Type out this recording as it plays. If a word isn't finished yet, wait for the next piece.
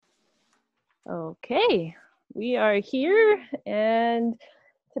Okay, we are here, and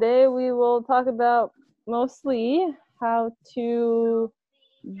today we will talk about mostly how to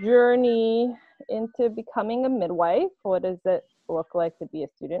journey into becoming a midwife. What does it look like to be a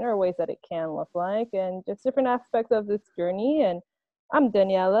student, or ways that it can look like, and just different aspects of this journey. And I'm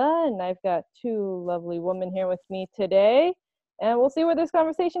Daniela, and I've got two lovely women here with me today, and we'll see where this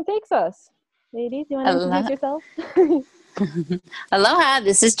conversation takes us. Ladies, you want to introduce Alo- yourself? Aloha,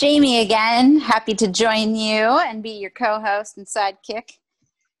 this is Jamie again. Happy to join you and be your co host and sidekick.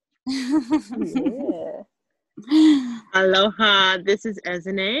 Yeah. Aloha, this is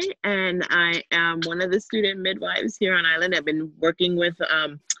Ezine, and I am one of the student midwives here on island. I've been working with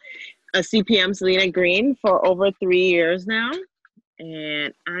a CPM, Selena Green, for over 3 years now,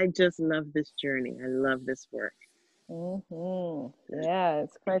 and I just love this journey. I love this work. Yeah,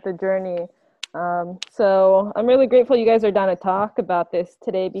 it's quite the journey. So I'm really grateful you guys are down to talk about this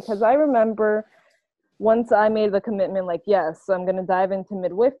today because I remember once I made the commitment, like, yes, I'm going to dive into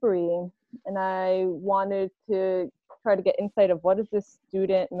midwifery, and I wanted to try to get insight of what does this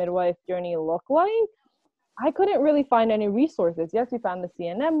student midwife journey look like. I couldn't really find any resources. Yes, we found the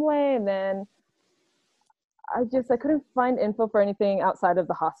CNM way, and then I couldn't find info for anything outside of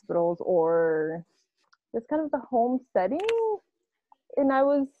the hospitals or just kind of the home setting. And I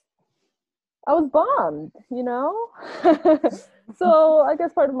was bummed, you know? So I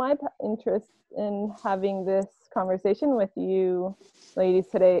guess part of my interest in having this conversation with you ladies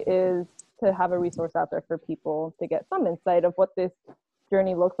today is to have a resource out there for people to get some insight of what this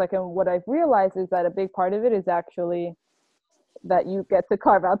journey looks like. And what I've realized is that a big part of it is actually that you get to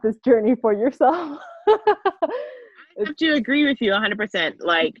carve out this journey for yourself. I have to agree with you 100%.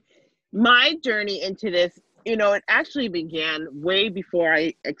 Like, my journey into this, it actually began way before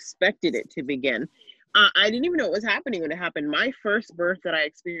I expected it to begin. I didn't even know what was happening when it happened. My first birth that I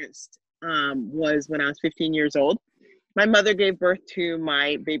experienced was when I was 15 years old. My mother gave birth to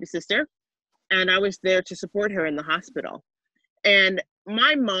my baby sister, and I was there to support her in the hospital. And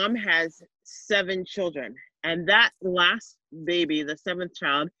my mom has 7 children. And that last baby, the seventh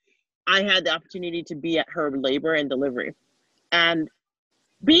child, I had the opportunity to be at her labor and delivery. And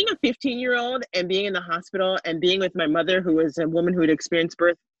being a 15-year-old and being in the hospital and being with my mother, who was a woman who had experienced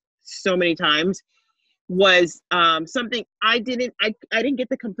birth so many times, was something I didn't get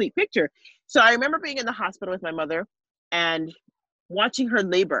the complete picture. So I remember being in the hospital with my mother and watching her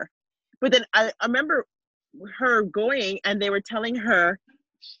labor. But then I remember her going and they were telling her,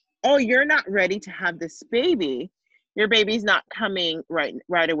 "Oh, you're not ready to have this baby. Your baby's not coming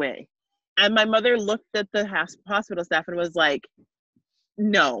right away." And my mother looked at the hospital staff and was like,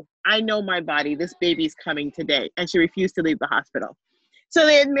 "No, I know my body. This baby's coming today." And she refused to leave the hospital. So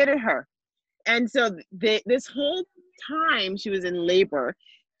they admitted her. And so this whole time she was in labor,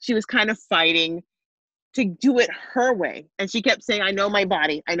 she was kind of fighting to do it her way. And she kept saying, "I know my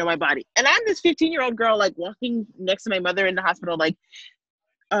body. I know my body." And I'm this 15-year-old girl, like walking next to my mother in the hospital, like,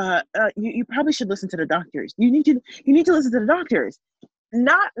 you probably should listen to the doctors. You need to listen to the doctors.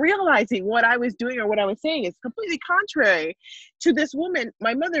 Not realizing what I was doing or what I was saying is completely contrary to this woman,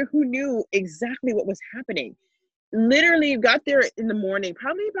 my mother, who knew exactly what was happening. Literally got there in the morning,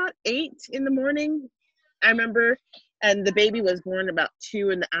 probably about 8 in the morning, I remember, and the baby was born about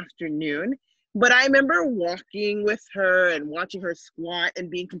 2 in the afternoon. But I remember walking with her and watching her squat and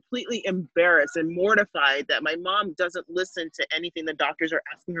being completely embarrassed and mortified that my mom doesn't listen to anything the doctors are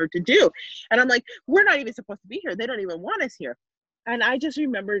asking her to do. And I'm like, we're not even supposed to be here. They don't even want us here. And I just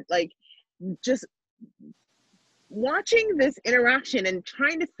remembered, like, just watching this interaction and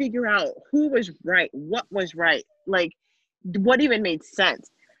trying to figure out who was right, what was right, like, what even made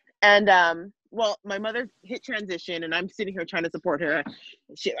sense. And well, my mother hit transition, and I'm sitting here trying to support her.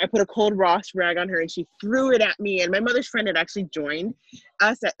 I put a cold Ross rag on her, and she threw it at me. And my mother's friend had actually joined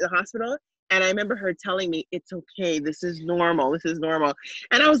us at the hospital. And I remember her telling me, "It's okay. This is normal. This is normal."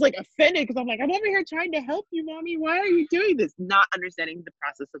 And I was like offended because I'm like, "I'm over here trying to help you, mommy. Why are you doing this?" Not understanding the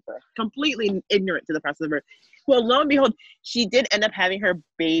process of birth, completely ignorant to the process of birth. Well, lo and behold, she did end up having her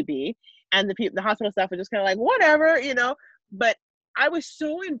baby, and the hospital staff was just kind of like, whatever. But I was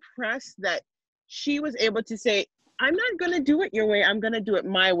so impressed that she was able to say, "I'm not going to do it your way. I'm going to do it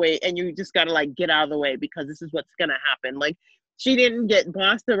my way. And you just got to, like, get out of the way because this is what's going to happen." Like, she didn't get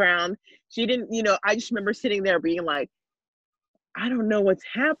bossed around. She didn't, I just remember sitting there being like, I don't know what's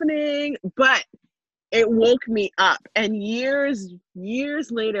happening, but it woke me up. And years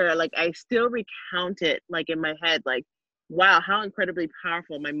later, like, I still recount it, like, in my head, like, wow, how incredibly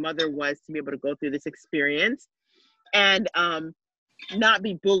powerful my mother was to be able to go through this experience and not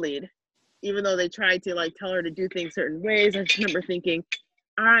be bullied, even though they tried to, like, tell her to do things certain ways. I just remember thinking,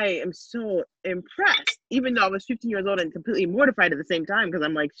 I am so impressed, even though I was 15 years old and completely mortified at the same time, because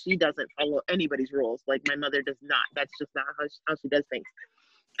I'm like, she doesn't follow anybody's rules. Like my mother does not. That's just not how she does things.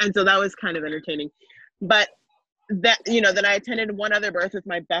 And so that was kind of entertaining. But that, then I attended one other birth with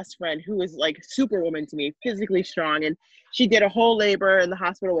my best friend who was like superwoman to me, physically strong. And she did a whole labor in the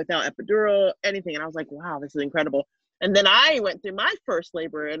hospital without epidural, anything. And I was like, wow, this is incredible. And then I went through my first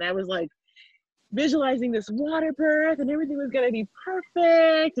labor and I was like visualizing this water birth and everything was going to be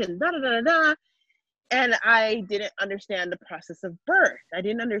perfect and da da da da. And I didn't understand the process of birth. I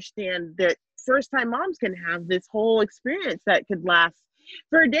didn't understand that first time moms can have this whole experience that could last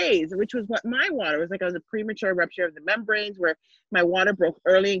for days, which was what my water was like. I was a premature rupture of the membranes where my water broke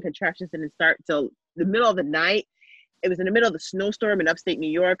early and contractions didn't start till the middle of the night. It was in the middle of the snowstorm in upstate New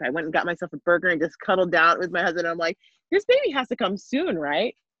York. I went and got myself a burger and just cuddled down with my husband. I'm like, this baby has to come soon,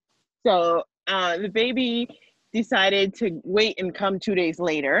 right? So the baby decided to wait and come 2 days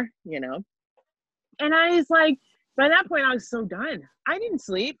later, And I was like, by that point, I was so done. I didn't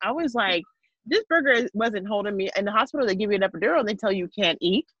sleep. I was like, this burger wasn't holding me. In the hospital, they give you an epidural and they tell you can't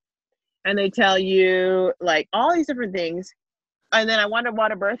eat. And they tell you like all these different things. And then I wanted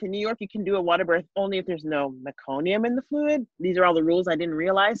water birth. In New York, you can do a water birth only if there's no meconium in the fluid. These are all the rules I didn't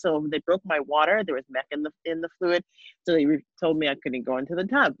realize. So they broke my water. There was mech in the fluid. So they told me I couldn't go into the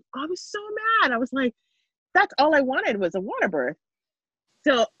tub. I was so mad. I was like, that's all I wanted was a water birth.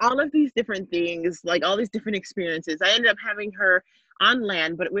 So all of these different things, like all these different experiences, I ended up having her on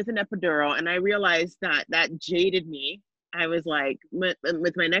land, but with an epidural. And I realized that jaded me. I was like, with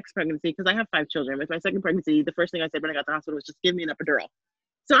my next pregnancy, because I have 5 children, with my second pregnancy, the first thing I said when I got to the hospital was just give me an epidural.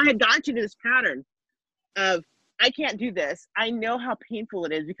 So I had gotten into this pattern of, I can't do this. I know how painful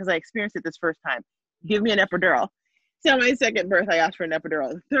it is because I experienced it this first time. Give me an epidural. So my second birth, I asked for an epidural.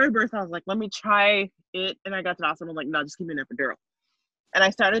 The third birth, I was like, let me try it. And I got to the hospital, I'm like, no, just give me an epidural. And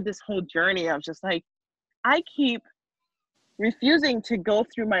I started this whole journey of just like, I keep refusing to go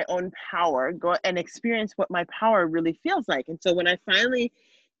through my own power, go and experience what my power really feels like. And so when I finally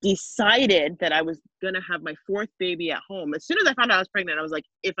decided that I was going to have my 4th baby at home, as soon as I found out I was pregnant, I was like,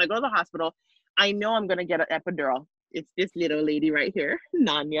 if I go to the hospital, I know I'm going to get an epidural. It's this little lady right here,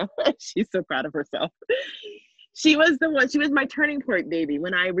 Nanya. She's so proud of herself. She was my turning point baby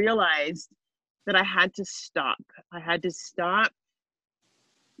when I realized that I had to stop. I had to stop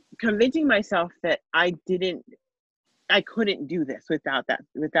convincing myself that I couldn't do this without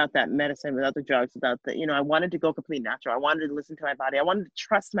that medicine, without the drugs, without the, I wanted to go complete natural. I wanted to listen to my body. I wanted to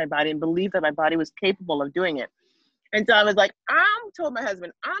trust my body and believe that my body was capable of doing it. And so I was like, told my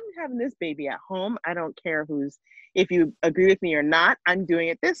husband, I'm having this baby at home. I don't care if you agree with me or not, I'm doing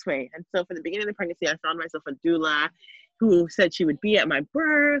it this way. And so for the beginning of the pregnancy, I found myself a doula who said she would be at my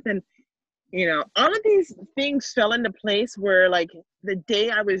birth. And, all of these things fell into place where like the day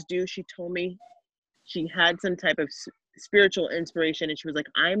I was due, she told me she had some type of spiritual inspiration. And she was like,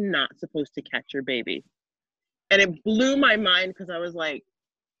 I'm not supposed to catch your baby. And it blew my mind because I was like,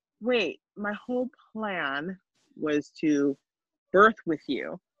 wait, my whole plan was to birth with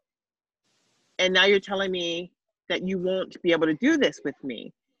you. And now you're telling me that you won't be able to do this with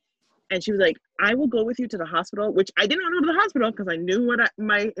me. And she was like, I will go with you to the hospital, which I didn't want to go to the hospital because I knew what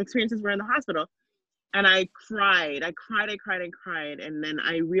my experiences were in the hospital. And I cried. And then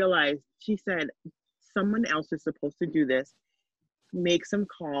I realized, she said, someone else is supposed to do this. Make some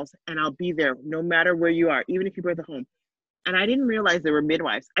calls and I'll be there no matter where you are, even if you birth at home. And I didn't realize there were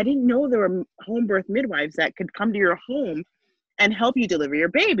midwives. I didn't know there were home birth midwives that could come to your home and help you deliver your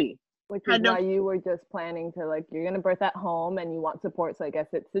baby. Which is why you were just planning to, like, you're going to birth at home and you want support. So I guess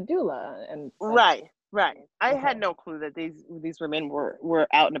it's the doula. And Right. I had no clue that these women were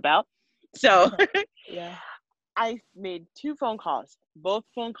out and about. So yeah. I made 2 phone calls. Both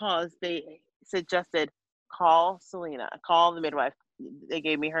phone calls, they suggested, call Selena, call the midwife. They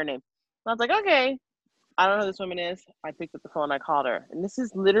gave me her name. I was like, okay, I don't know who this woman is. I picked up the phone, I called her. And this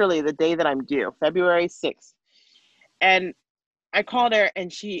is literally the day that I'm due, February 6th. And I called her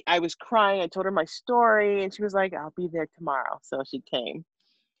and I was crying. I told her my story and she was like, I'll be there tomorrow. So she came.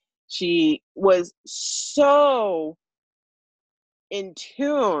 She was so in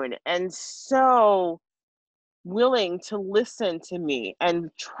tune and so willing to listen to me and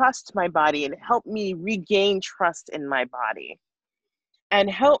trust my body and help me regain trust in my body and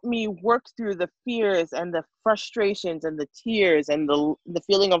help me work through the fears and the frustrations and the tears and the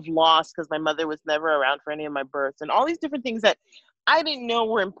feeling of loss because my mother was never around for any of my births and all these different things that I didn't know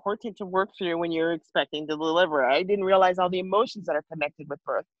were important to work through when you're expecting to deliver. I didn't realize all the emotions that are connected with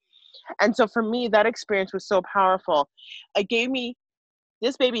birth. And so for me, that experience was so powerful. It gave me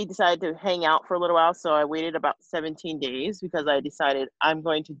this baby decided to hang out for a little while, so I waited about 17 days because I decided I'm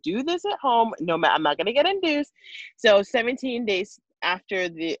going to do this at home. No matter, I'm not going to get induced. So 17 days after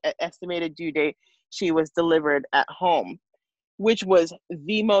the estimated due date, she was delivered at home, which was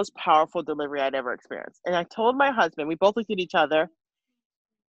the most powerful delivery I'd ever experienced. And I told my husband, we both looked at each other.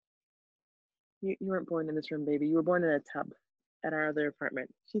 You weren't born in this room, baby. You were born in a tub at our other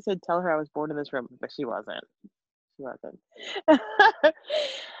apartment. She said, tell her I was born in this room, but she wasn't. She wasn't.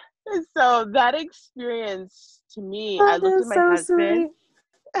 So that experience to me, I looked at my husband.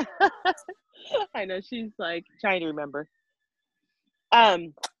 I know, she's like trying to remember. I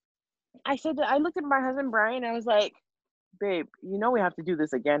looked at my husband, Brian, and I was like, babe, you know we have to do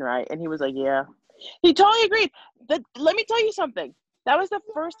this again, right? And he was like, yeah. He totally agreed. Let me tell you something. That was the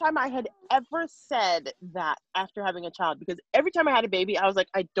first time I had ever said that after having a child, because every time I had a baby, I was like,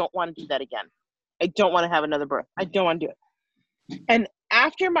 I don't want to do that again. I don't want to have another birth. I don't want to do it. And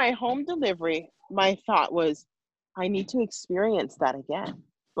after my home delivery, my thought was, I need to experience that again.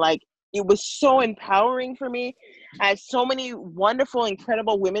 Like, it was so empowering for me. I had so many wonderful,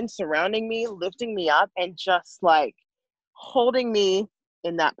 incredible women surrounding me, lifting me up, and just like holding me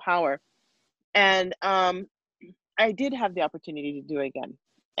in that power. And I did have the opportunity to do it again.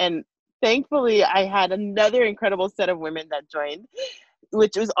 And thankfully, I had another incredible set of women that joined,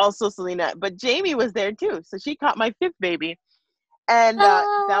 which was also Selena. But Jamie was there too. So she caught my 5th baby. And that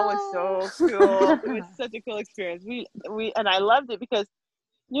was so cool. It was such a cool experience. And I loved it because,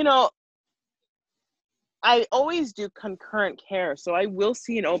 you know, I always do concurrent care. So I will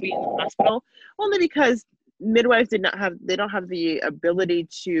see an OB in the hospital, only because midwives they don't have the ability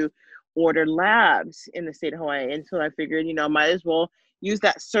to order labs in the state of Hawaii. And so I figured, you know, might as well use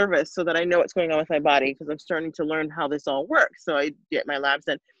that service so that I know what's going on with my body, because I'm starting to learn how this all works. So I get my labs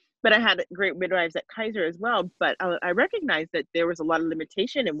done. But I had great midwives at Kaiser as well. But I recognized that there was a lot of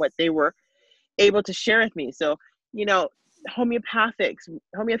limitation in what they were able to share with me. So, you know, homeopathic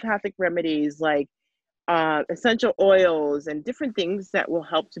remedies like essential oils and different things that will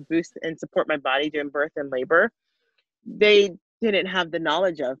help to boost and support my body during birth and labor, they didn't have the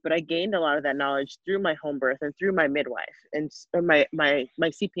knowledge of, but I gained a lot of that knowledge through my home birth and through my midwife and my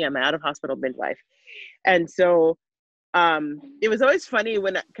CPM, my out of hospital midwife. And so it was always funny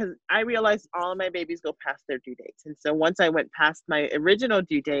because I realized all of my babies go past their due dates. And so once I went past my original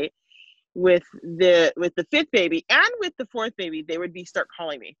due date with the 5th baby and with the 4th baby, they would start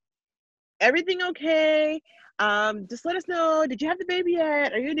calling me. Everything okay? Just let us know. Did you have the baby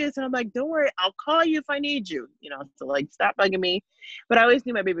yet? Are you doing this? And I'm like, don't worry, I'll call you if I need you. You know, so like, stop bugging me. But I always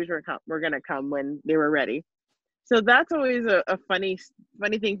knew my babies were gonna come when they were ready. So that's always a funny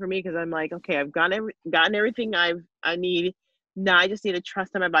thing for me, because I'm like, okay, I've gotten everything I need. Now I just need to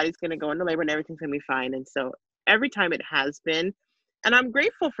trust that my body's gonna go into labor and everything's gonna be fine. And so every time it has been, and I'm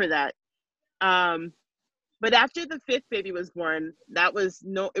grateful for that. But after the 5th baby was born,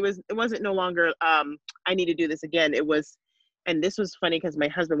 it wasn't no longer, I need to do this again. It was, and this was funny because my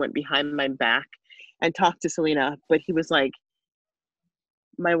husband went behind my back and talked to Selena, but he was like,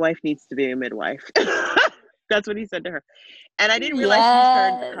 my wife needs to be a midwife. That's what he said to her. And I didn't realize he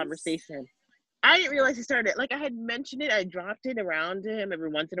started the conversation. I didn't realize he started it. Like, I had mentioned it, I dropped it around to him every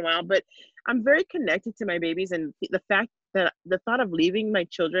once in a while, but I'm very connected to my babies, and the fact that the thought of leaving my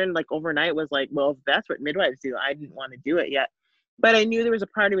children like overnight was like, well, if that's what midwives do, I didn't want to do it yet. But I knew there was a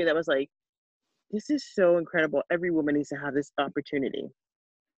part of me that was like, this is so incredible. Every woman needs to have this opportunity.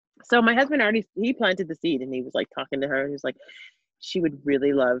 So my husband he planted the seed, and he was like talking to her, and he was like, she would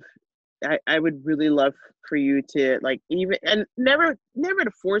really love, I would really love for you to like, even, and never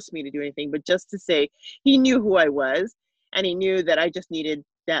to force me to do anything, but just to say he knew who I was, and he knew that I just needed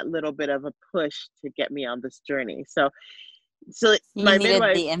that little bit of a push to get me on this journey. So my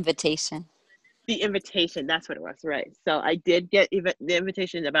midwife, the invitation. The invitation, that's what it was, right? So I did get the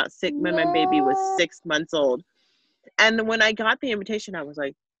invitation about when my baby was 6 months old. And when I got the invitation, I was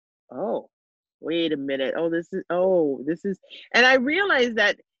like, oh, wait a minute. This is, and I realized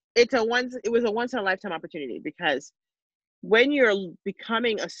that it was a once in a lifetime opportunity, because when you're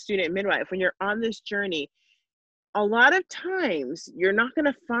becoming a student midwife, when you're on this journey, a lot of times you're not going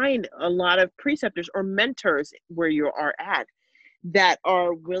to find a lot of preceptors or mentors where you are at that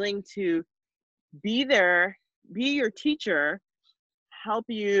are willing to be there, be your teacher, help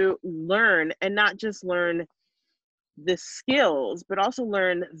you learn, and not just learn the skills, but also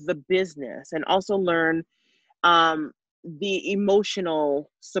learn the business, and also learn the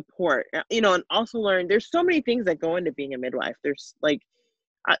emotional support, you know, and also learn, there's so many things that go into being a midwife. There's like,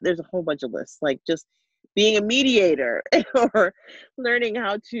 there's a whole bunch of lists, like just being a mediator or learning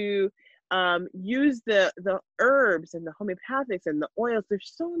how to use the herbs and the homeopathics and the oils.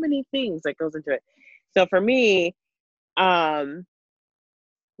 There's so many things that goes into it. So for me,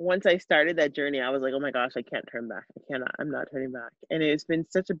 once I started that journey, I was like, oh my gosh, I can't turn back. I'm not turning back. And it's been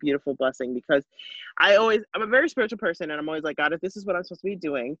such a beautiful blessing because I'm a very spiritual person, and I'm always like, God, if this is what I'm supposed to be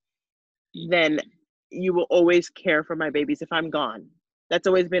doing, then you will always care for my babies if I'm gone. That's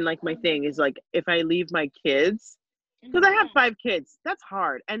always been like my thing, is like, if I leave my kids, because I have 5 kids, that's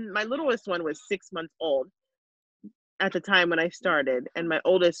hard. And my littlest one was 6 months old at the time when I started. And my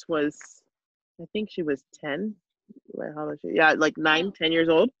oldest was, I think she was 10. Wait, how old is she? Yeah, like 9, 10 years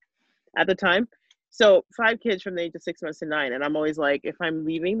old at the time. So 5 kids from the age of 6 months to 9. And I'm always like, if I'm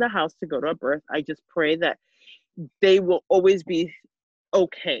leaving the house to go to a birth, I just pray that they will always be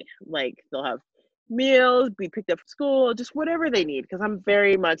okay. Like they'll have meals, be picked up from school, just whatever they need. Because I'm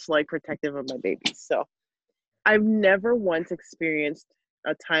very much like protective of my babies. So I've never once experienced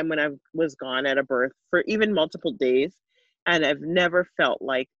a time when I was gone at a birth for even multiple days. And I've never felt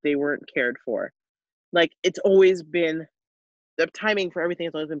like they weren't cared for. Like it's always been, the timing for everything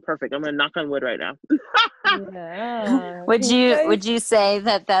has always been perfect. I'm gonna knock on wood right now. Yeah. Would Can you guys- would you say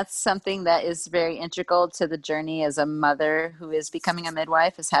that that's something that is very integral to the journey as a mother who is becoming a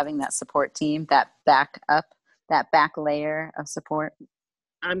midwife, is having that support team, that backup, that back layer of support?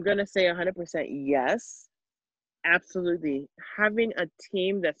 I'm gonna say 100% yes. Absolutely. Having a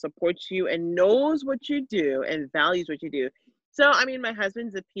team that supports you and knows what you do and values what you do. So, I mean, my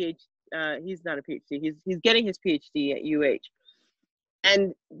husband's a PhD. He's not a PhD. He's getting his PhD at UH,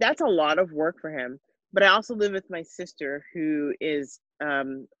 and that's a lot of work for him. But I also live with my sister, who is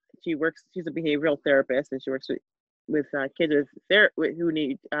she's a behavioral therapist, and she works with kids who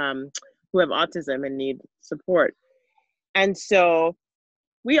need who have autism and need support. And so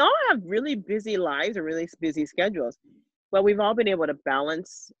we all have really busy lives and really busy schedules, but we've all been able to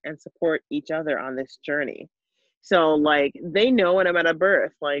balance and support each other on this journey. So like they know when I'm at a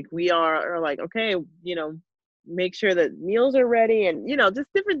birth, like we are like, okay, make sure that meals are ready, and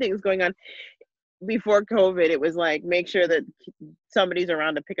just different things going on. Before COVID, it was like, make sure that somebody's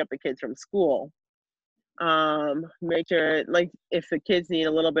around to pick up the kids from school. Make sure, like, if the kids need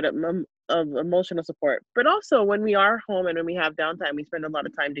a little bit of emotional support. But also when we are home and when we have downtime, we spend a lot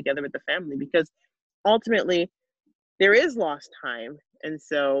of time together with the family, because ultimately there is lost time. And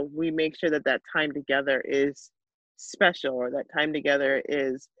so we make sure that that time together is special, or that time together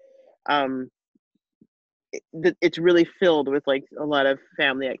is it's really filled with like a lot of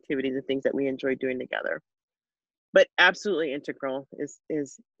family activities and things that we enjoy doing together. But absolutely integral is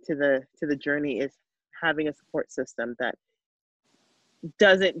to the journey is having a support system that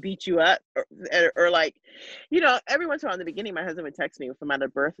doesn't beat you up, or like, every once in a while in the beginning, my husband would text me from out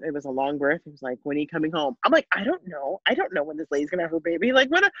of birth. It was a long birth. He was like, when are you coming home? I'm like, I don't know when this lady's gonna have her baby. Like,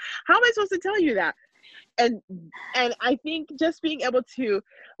 how am I supposed to tell you that? And I think just being able to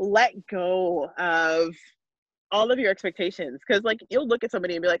let go of all of your expectations, because like you'll look at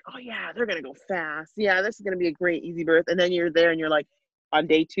somebody and be like, oh yeah, they're gonna go fast, yeah, this is gonna be a great easy birth, and then you're there and you're like, on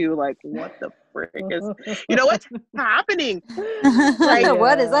day 2, like, what the frick is what's happening? Like,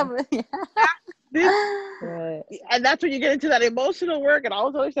 what is up? This, Right. and that's when you get into that emotional work and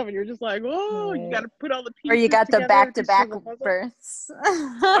all this other stuff, and you're just like, oh, you got to put all the pieces Or you got the together, back-to-back pieces of the puzzle. births.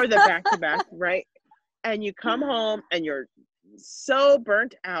 Or the back-to-back, right? And you come home and you're so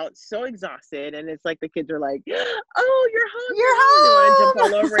burnt out, so exhausted, and it's like the kids are like, oh, you're home. They want to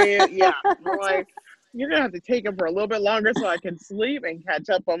jump all over you. Yeah. I'm like, you're gonna have to take them for a little bit longer so I can sleep and catch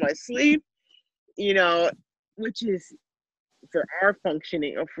up on my sleep, which is for our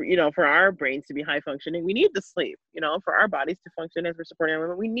functioning, or for our brains to be high functioning, we need the sleep. For our bodies to function as we're supporting our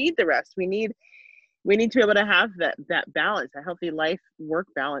women, we need the rest. We need to be able to have that balance, a healthy life work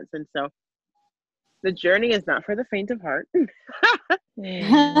balance. And so the journey is not for the faint of heart.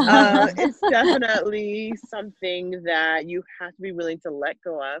 It's definitely something that you have to be willing to let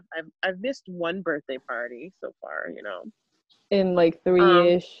go of. I've missed one birthday party so far, In like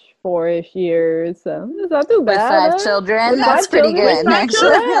 3-ish, 4-ish years. So it's not too With bad. 5 children, With that's 5 pretty children, good, with 5 actually.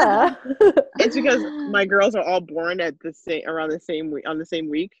 Yeah. It's because my girls are all born around the same week, on the same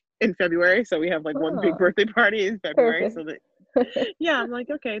week in February. So we have like one big Oh. birthday party in February. Perfect. So that, yeah, I'm like,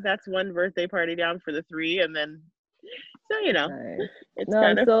 okay, that's one birthday party down for the 3. And then, so, Nice. it's No,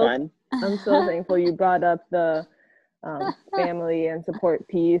 kind of fun. I'm so thankful you brought up the family and support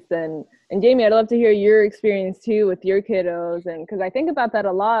piece. And Jamie, I'd love to hear your experience too with your kiddos. And because I think about that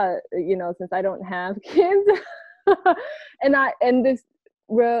a lot, since I don't have kids. and this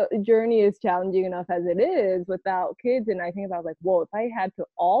journey is challenging enough as it is without kids. And I think about like, whoa, if I had to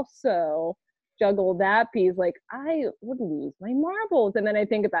also juggle that piece, like I would lose my marbles. And then I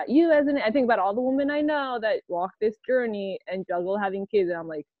think about you I think about all the women I know that walk this journey and juggle having kids, and I'm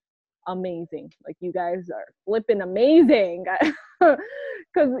like, amazing. Like you guys are flipping amazing.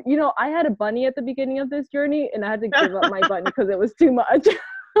 Because I had a bunny at the beginning of this journey, and I had to give up my bunny because it was too much.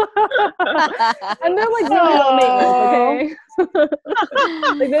 And they're like really low maintenance, okay?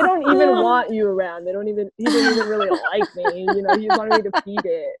 Like they don't even want you around. He didn't even really like me. He just wanted me to feed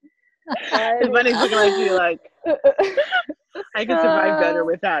it. The bunny's looking at you like, I can survive better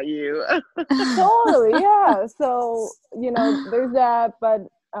without you. Totally, yeah. So there's that, but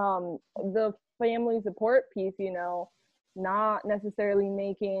the family support piece, not necessarily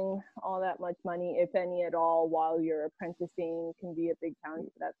making all that much money, if any at all, while you're apprenticing can be a big challenge.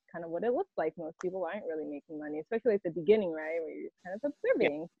 But that's kind of what it looks like. Most people aren't really making money, especially at the beginning, right, where you're kind of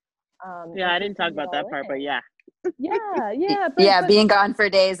observing. I didn't talk about that part, but yeah. But being gone for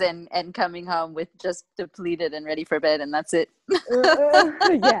days and coming home with just depleted and ready for bed, and that's it.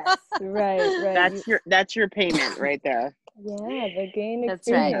 Yes, right. That's your payment right there. Yeah, the gain experience. That's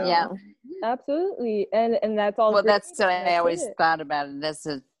right. Yeah, absolutely, and that's all. Well, that's what I always thought about it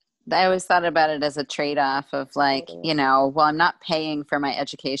as a trade-off of like, well, I'm not paying for my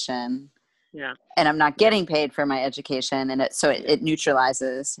education. Yeah. And I'm not getting paid for my education, and it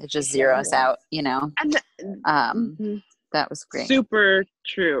neutralizes. It just zeroes out, And that was great. Super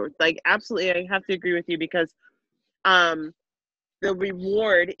true. Like absolutely, I have to agree with you because the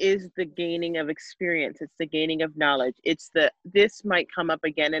reward is the gaining of experience. It's the gaining of knowledge. This might come up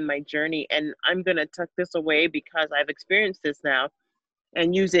again in my journey, and I'm going to tuck this away because I've experienced this now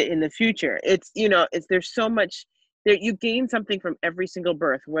and use it in the future. There's so much there. You gain something from every single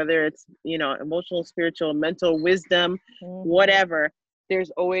birth, whether it's, emotional, spiritual, mental, wisdom, whatever.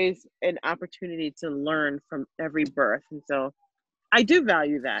 There's always an opportunity to learn from every birth. And so I do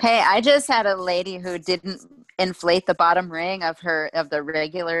value that. Hey, I just had a lady who didn't inflate the bottom ring of the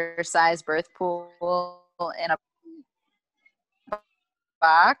regular size birth pool in a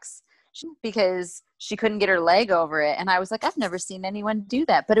box because she couldn't get her leg over it. And I was like, I've never seen anyone do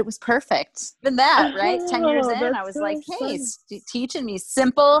that, but it was perfect. Even that, right? 10 years in, I was so like, hey, teaching me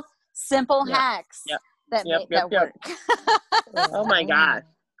simple hacks that work. Oh my gosh.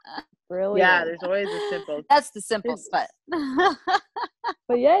 Brilliant. Yeah, there's always a simple. That's the simple spot.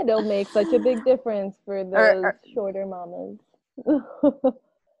 But yeah, it'll make such a big difference for those shorter mamas.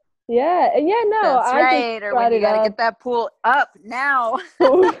 Yeah, no. That's right. Or when you gotta get that pool up now.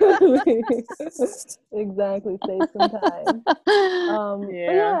 Exactly. Save some time. But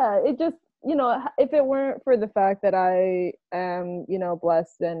yeah, it just, if it weren't for the fact that I am,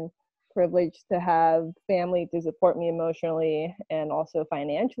 blessed and privileged to have family to support me emotionally and also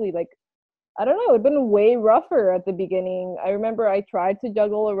financially, like, I don't know, it would have been way rougher at the beginning. I remember I tried to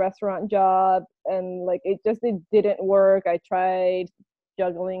juggle a restaurant job and like it didn't work. I tried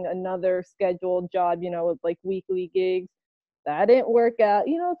juggling another scheduled job, with like weekly gigs. That didn't work out.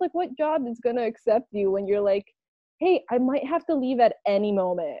 It's like, what job is going to accept you when you're like, hey, I might have to leave at any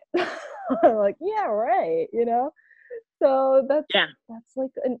moment. I'm like, yeah, right. So that's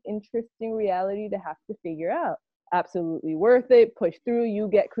like an interesting reality to have to figure out. Absolutely worth it. Push through. You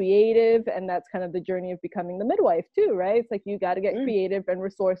get creative, and that's kind of the journey of becoming the midwife too, right? It's like you got to get creative and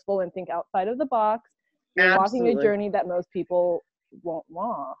resourceful and think outside of the box. You're walking a journey that most people won't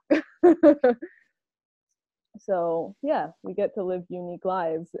walk. So yeah, we get to live unique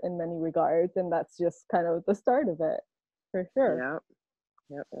lives in many regards, and that's just kind of the start of it, for sure.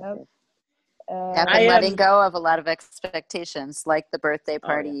 Yep. And letting go of a lot of expectations, like the birthday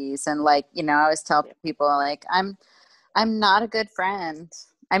parties, and like, I always tell people like I'm not a good friend.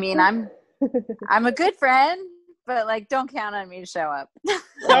 I mean, I'm a good friend, but like, don't count on me to show up.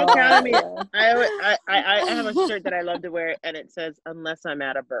 Don't count on me. I have a shirt that I love to wear, and it says, "Unless I'm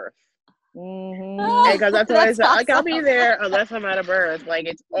at a birth." Mm-hmm. Because that's what I said. Awesome. Like, I'll be there unless I'm at a birth. Like,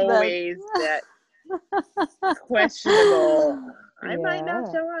 it's always that questionable. I might not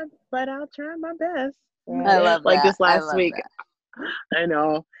show up, but I'll try my best. Right. I love like that. This last week. I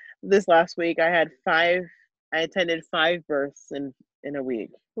know. This last week, I attended 5 births in a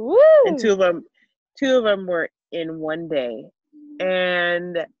week. Woo! And two of them were in one day.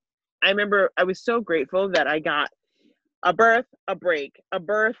 And I remember I was so grateful that I got a birth, a break, a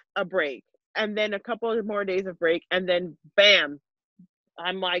birth, a break, and then a couple of more days of break, and then bam,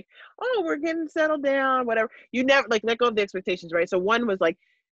 I'm like, oh, we're getting settled down, whatever. You never like let go of the expectations, right? So one was like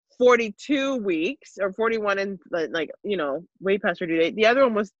 42 weeks or 41 and like, way past her due date. The other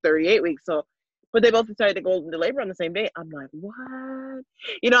one was 38 weeks. So, but they both decided to go into labor on the same day. I'm like, what?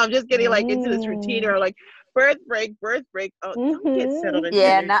 I'm just getting like into this routine or like birth break. Oh, don't get settled into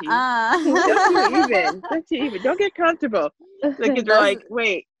Yeah, your teeth. Don't you even. Don't get comfortable. The kids are like,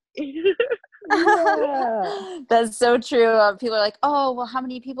 wait. Yeah. That's so true. People are like, oh, well, how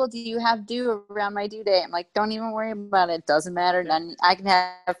many people do you have due around my due date? I'm like, don't even worry about it. Doesn't matter. I can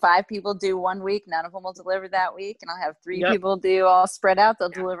have 5 people due one week. None of them will deliver that week. And I'll have 3 people due all spread out. They'll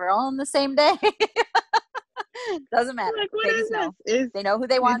deliver all on the same day. Doesn't matter. Like, what They is just know. this? They know who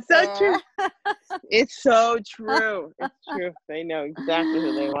they want It's so there. true. It's so true. It's true. They know exactly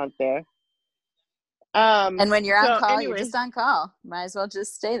who they want there. And when you're on call, anyway. you're just on call. Might as well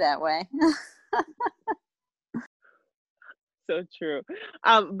just stay that way. So true.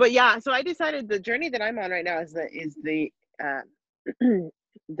 But yeah, so I decided the journey that I'm on right now is the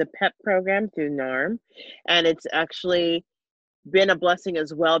the PEP program through NARM, and it's actually been a blessing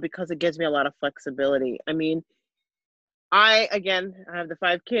as well because it gives me a lot of flexibility. I mean, I have the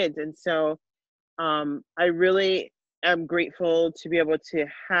 5 kids, and so I really am grateful to be able to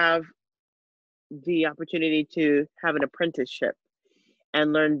have the opportunity to have an apprenticeship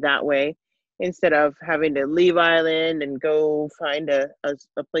and learn that way instead of having to leave island and go find a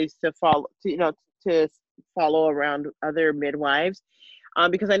place to follow, to follow around other midwives.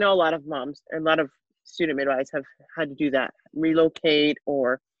 Because I know a lot of moms and a lot of student midwives have had to do that, relocate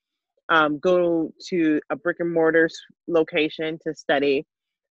or go to a brick and mortar location to study.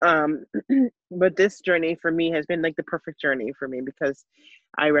 But this journey for me has been like the perfect journey for me because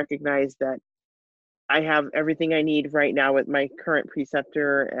I recognize that I have everything I need right now with my current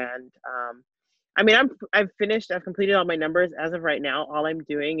preceptor. And I mean, I've completed all my numbers as of right now. All I'm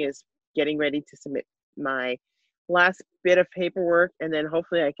doing is getting ready to submit my last bit of paperwork, and then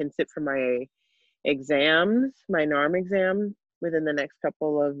hopefully I can sit for my exams, my NARM exam, within the next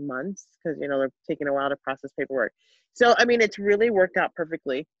couple of months, because they're taking a while to process paperwork. So I mean, it's really worked out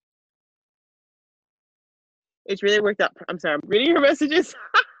perfectly. It's really worked out. I'm sorry, I'm reading your messages.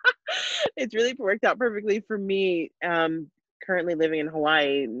 It's really worked out perfectly for me. Currently living in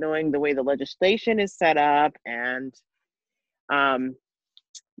Hawaii, knowing the way the legislation is set up, and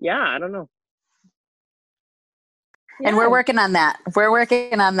yeah, I don't know. And we're working on that. We're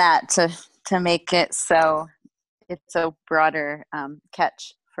working on that to make it so it's a broader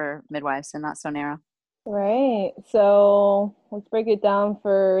catch for midwives and not so narrow. Right. So let's break it down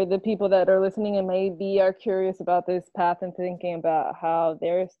for the people that are listening and maybe are curious about this path and thinking about how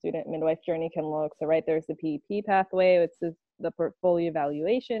their student midwife journey can look. So right, there's the PEP pathway, which is the portfolio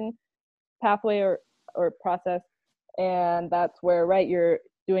evaluation pathway or process. And that's where, right, you're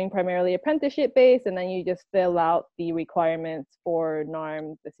doing primarily apprenticeship based, and then you just fill out the requirements for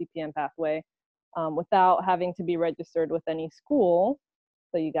NARM, the CPN pathway, without having to be registered with any school.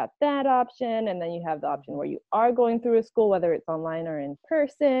 So you got that option, and then you have the option where you are going through a school, whether it's online or in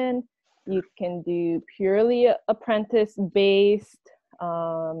person. You can do purely apprentice-based,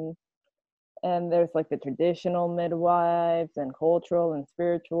 and there's like the traditional midwives and cultural and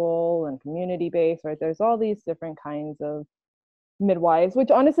spiritual and community-based, right? There's all these different kinds of midwives,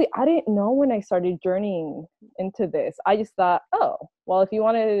 which honestly, I didn't know when I started journeying into this. I just thought, oh, well, if you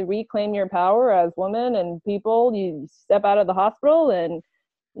want to reclaim your power as women and people, you step out of the hospital and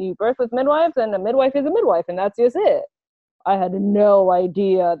you birth with midwives, and a midwife is a midwife, and that's just it. I had no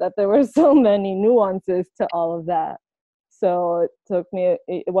idea that there were so many nuances to all of that. So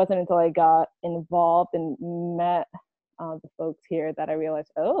it wasn't until I got involved and met the folks here that I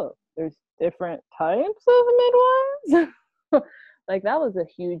realized, oh, there's different types of midwives. Like that was a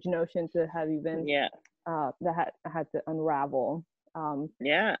huge notion to have even that had to unravel.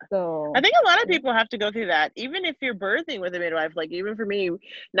 So I think a lot of people have to go through that, even if you're birthing with a midwife. Like even for me,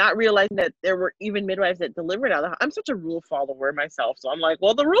 not realizing that there were even midwives that delivered out of the I'm such a rule follower myself, so I'm like,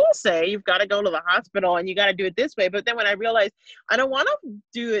 well, the rules say you've got to go to the hospital and you got to do it this way. But then when I realized I don't want to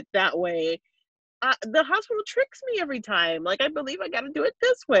do it that way, the hospital tricks me every time. Like I believe I got to do it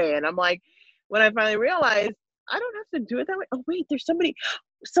this way, and I'm like, when I finally realized I don't have to do it that way. Oh wait, there's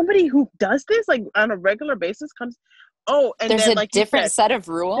somebody who does this like on a regular basis comes. Oh, and there's then, a like different set of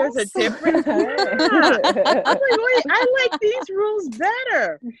rules. There's a different. Yeah. I'm like, wait, I like these rules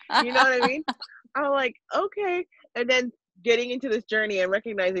better. You know what I mean? I'm like, okay, and then getting into this journey and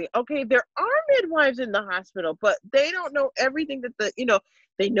recognizing, okay, there are midwives in the hospital, but they don't know everything that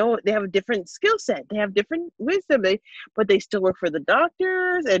they know. They have a different skill set. They have different wisdom. But they still work for the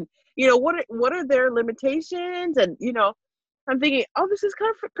doctors, and what are their limitations? And I'm thinking, oh, this is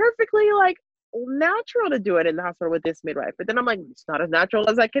kind of perfectly like natural to do it in the hospital with this midwife. But then I'm like, it's not as natural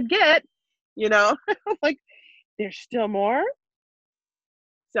as I could get. I'm like, there's still more.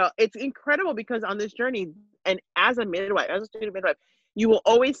 So it's incredible because on this journey, and as a midwife, as a student midwife, you will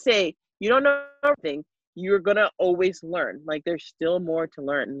always say, you don't know everything, you're gonna always learn. Like there's still more to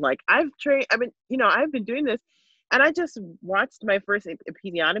learn. Like I've been doing this, and I just watched my first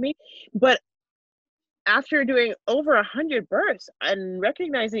episiotomy, but after doing over 100 births and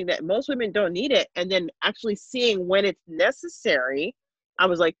recognizing that most women don't need it, and then actually seeing when it's necessary, I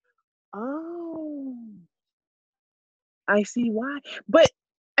was like, oh, I see why. But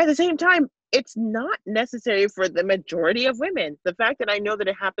at the same time, it's not necessary for the majority of women. The fact that I know that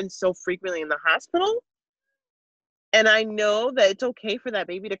it happens so frequently in the hospital, and I know that it's okay for that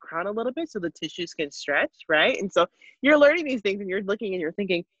baby to crown a little bit so the tissues can stretch, right? And so you're learning these things and you're looking and you're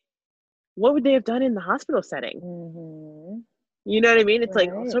thinking, what would they have done in the hospital setting? Mm-hmm. You know what I mean? It's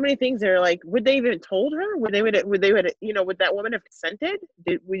right. like so many things are like, would they even told her? Would that woman have consented?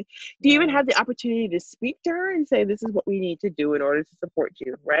 Do you even have the opportunity to speak to her and say, this is what we need to do in order to support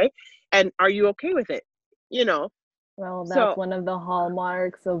you, right? And are you okay with it? Well, that's one of the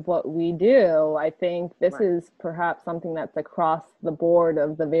hallmarks of what we do. I think this is perhaps something that's across the board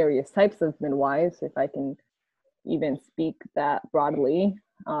of the various types of midwives, if I can even speak that broadly.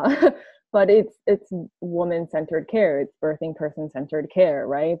 But it's woman-centered care. It's birthing person-centered care,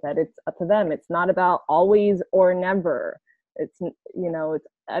 right? That it's up to them. It's not about always or never. It's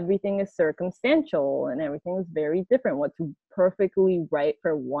everything is circumstantial and everything is very different. What's perfectly right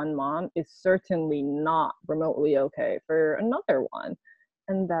for one mom is certainly not remotely okay for another one.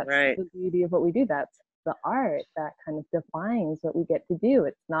 And that's the beauty of what we do. That's the art that kind of defines what we get to do.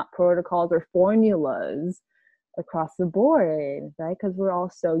 It's not protocols or formulas across the board, right? Because we're all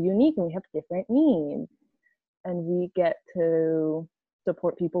so unique and we have different needs. And we get to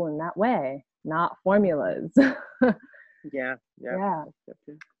support people in that way, not formulas. Yeah.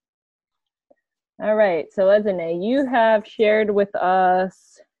 All right. So Ezinne, you have shared with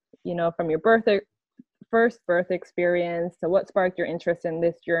us, from your first birth experience to what sparked your interest in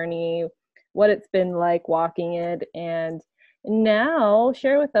this journey, what it's been like walking it, and now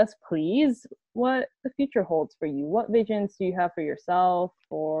share with us, please, what the future holds for you. What visions do you have for yourself,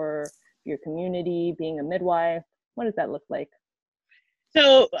 for your community, being a midwife? What does that look like?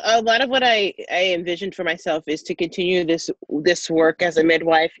 So a lot of what I envisioned for myself is to continue this work as a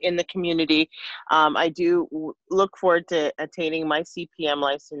midwife in the community. I do look forward to attaining my CPM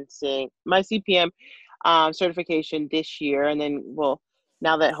certification this year. And then,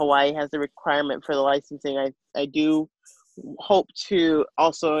 now that Hawaii has the requirement for the licensing, I do hope to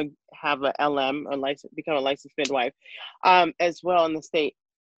also have a LM, become a licensed midwife, as well in the state,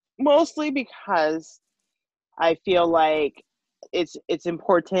 mostly because I feel like it's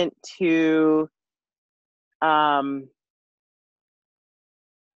important to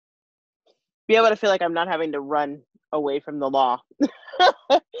be able to feel like I'm not having to run away from the law.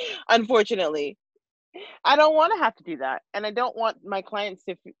 Unfortunately, I don't want to have to do that, and I don't want my clients,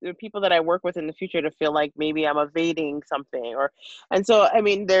 the people that I work with in the future, to feel like maybe I'm evading something. And so I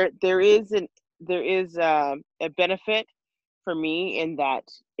mean there is a benefit for me in that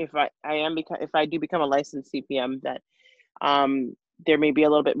if I do become a licensed CPM, that there may be a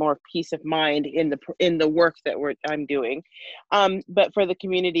little bit more peace of mind in the work that I'm doing. But for the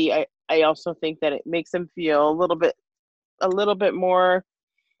community, I also think that it makes them feel a little bit more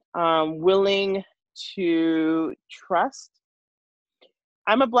willing to trust.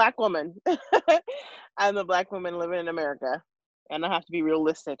 I'm a Black woman. I'm a Black woman living in America, and I have to be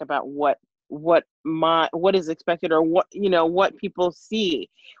realistic about what is expected, or what people see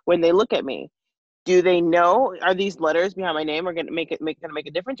when they look at me. Do they know, are these letters behind my name are going to make a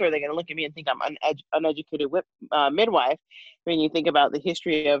difference, or are they going to look at me and think I'm uneducated midwife? When you think about the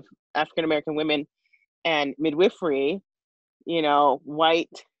history of African American women and midwifery,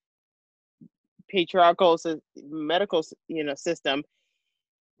 white patriarchal medical system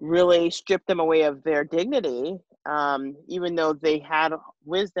really stripped them away of their dignity, even though they had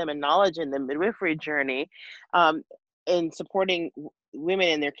wisdom and knowledge in the midwifery journey, in supporting women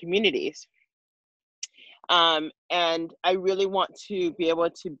in their communities. And I really want to be able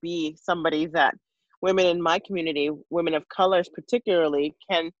to be somebody that women in my community, women of colors particularly,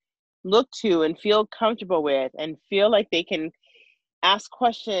 can look to and feel comfortable with, and feel like they can ask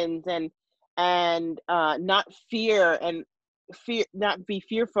questions and not be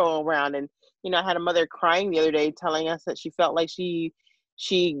fearful around. And I had a mother crying the other day telling us that she felt like she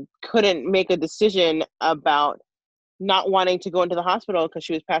couldn't make a decision about not wanting to go into the hospital because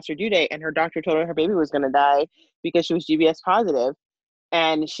she was past her due date, and her doctor told her baby was going to die because she was GBS positive,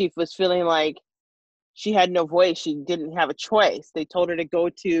 and she was feeling like she had no voice. She didn't have a choice. They told her to go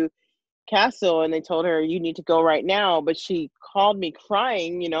to Castle, and they told her, you need to go right now. But she called me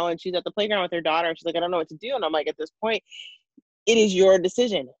crying, and she's at the playground with her daughter. She's like, I don't know what to do. And I'm like, at this point, it is your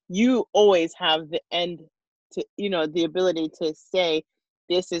decision. You always have the end to, the ability to say,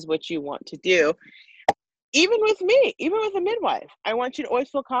 this is what you want to do. Even with me, even with a midwife, I want you to always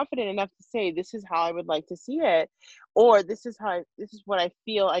feel confident enough to say, this is how I would like to see it, or this is what I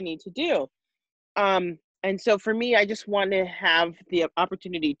feel I need to do. And so for me, I just want to have the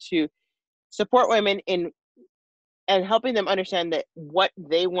opportunity to support women and helping them understand that what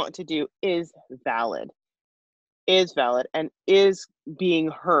they want to do is valid and is being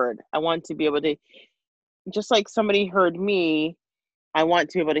heard. I want to be able to, just like somebody heard me, I want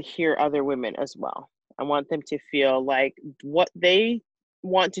to be able to hear other women as well. I want them to feel like what they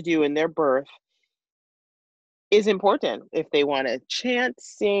want to do in their birth is important. If they want to chant,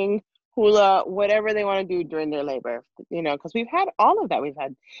 sing, hula, whatever they want to do during their labor, because we've had all of that. We've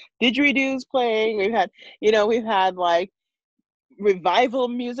had didgeridoos playing. We've had like revival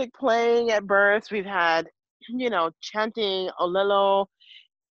music playing at births. We've had, chanting, olelo,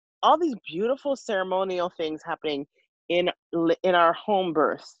 all these beautiful ceremonial things happening in our home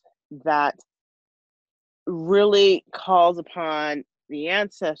births that really calls upon the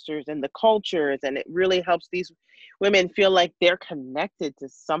ancestors and the cultures, and it really helps these women feel like they're connected to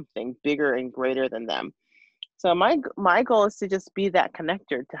something bigger and greater than them. So my goal is to just be that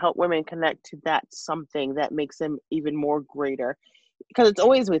connector, to help women connect to that something that makes them even more greater, because it's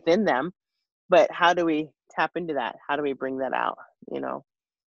always within them. But how do we tap into that? How do we bring that out?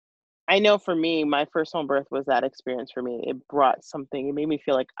 I know for me, my first home birth was that experience for me. It brought something. It made me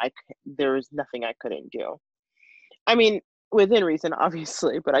feel like there was nothing I couldn't do. I mean, within reason,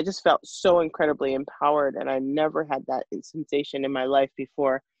 obviously, but I just felt so incredibly empowered, and I never had that sensation in my life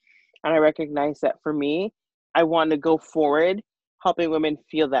before. And I recognize that for me, I want to go forward, helping women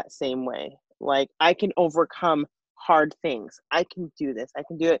feel that same way. Like, I can overcome hard things. I can do this. I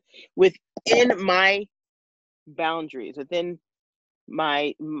can do it within my boundaries, within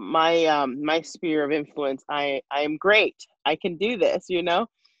my sphere of influence. I am great. I can do this,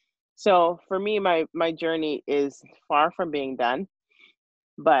 So for me, my journey is far from being done,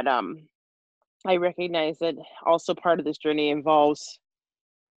 but I recognize that also part of this journey involves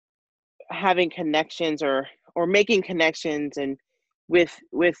having connections or making connections and with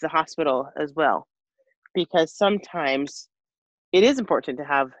the hospital as well, because sometimes it is important to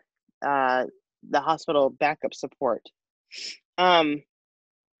have the hospital backup support. When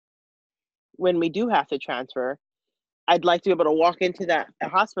we do have to transfer, I'd like to be able to walk into that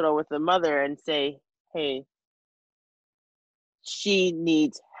hospital with the mother and say, hey, she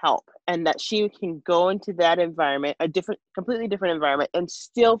needs help, and that she can go into that environment, completely different environment, and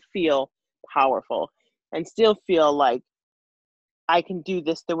still feel powerful and still feel like I can do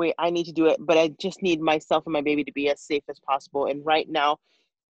this the way I need to do it, but I just need myself and my baby to be as safe as possible. And right now,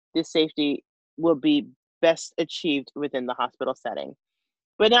 this safety will be best achieved within the hospital setting,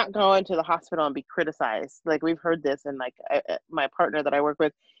 but not go into the hospital and be criticized. Like, we've heard this, and like my partner that I work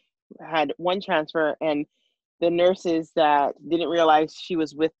with had one transfer, and the nurses that didn't realize she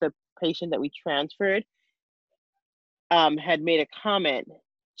was with the patient that we transferred had made a comment.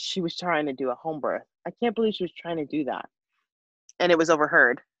 She was trying to do a home birth. I can't believe she was trying to do that. And it was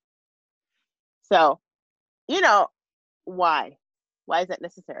overheard. So, why? Why is that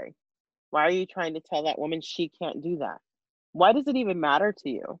necessary? Why are you trying to tell that woman she can't do that? Why does it even matter to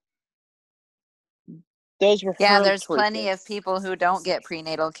you? Those were her there's choices. Plenty of people who don't get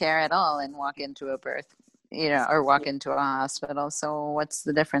prenatal care at all and walk into a birth, or walk into a hospital. So what's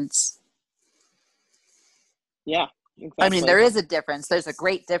the difference? Yeah, exactly. I mean, there is a difference. There's a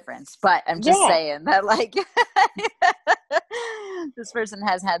great difference, but I'm just saying that, like, this person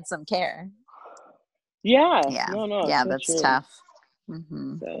has had some care. Yeah. No. Yeah, that's true. Tough.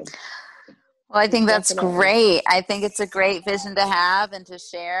 Mm-hmm. So, well, I think that's great. I think it's a great vision to have, and to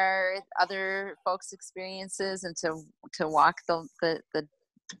share other folks' experiences, and to walk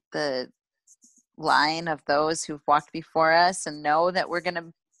the line of those who've walked before us, and know that we're going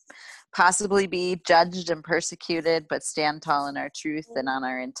to possibly be judged and persecuted, but stand tall in our truth and on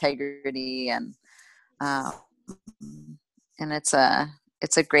our integrity. And it's a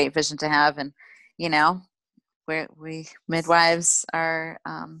great vision to have. And, we midwives are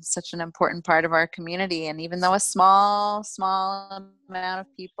such an important part of our community. And even though a small amount of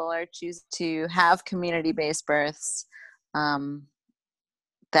people are choosing to have community-based births,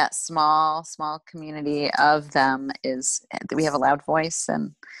 that small community of them we have a loud voice,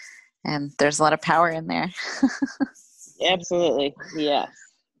 and there's a lot of power in there. Absolutely. Yes.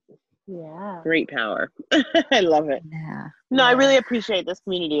 Yeah. Great power. I love it. Yeah. No, I really appreciate this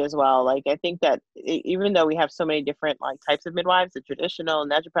community as well. Like, I think that even though we have so many different like types of midwives, the traditional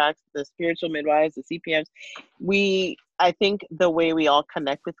naturopaths, the spiritual midwives, the CPMs, I think the way we all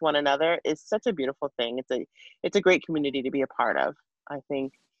connect with one another is such a beautiful thing. It's a great community to be a part of. I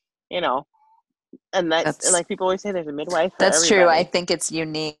think, you know, and That's like people always say, there's a midwife for that's everybody. true. I think it's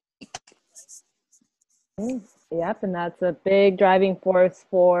unique. Yep, and that's a big driving force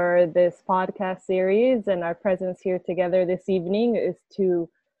for this podcast series, and our presence here together this evening is to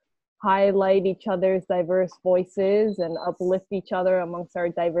highlight each other's diverse voices and uplift each other amongst our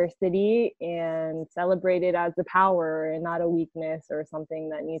diversity and celebrate it as a power and not a weakness or something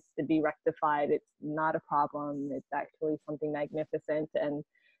that needs to be rectified. It's not a problem. It's actually something magnificent and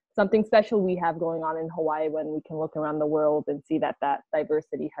something special we have going on in Hawaii when we can look around the world and see that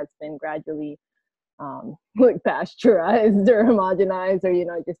diversity has been gradually like pasteurized or homogenized,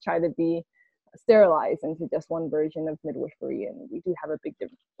 or just try to be sterilized into just one version of midwifery. And we do have a big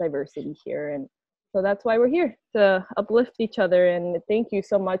diversity here, and so that's why we're here, to uplift each other. And thank you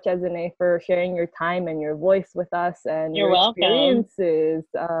so much, Ezine, for sharing your time and your voice with us and You're your welcome. experiences.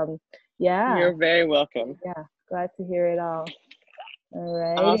 Yeah, you're very welcome. Yeah, glad to hear it all. All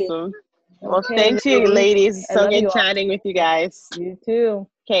right, awesome. Well, okay, thank you, ladies. So good chatting with you guys. You too.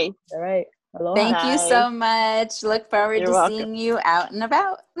 Okay. All right. Aloha. Thank you so much. Look forward to seeing you out and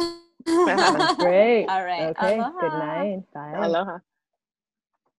about. Great. All right. Okay. Aloha. Good night. Bye. Aloha.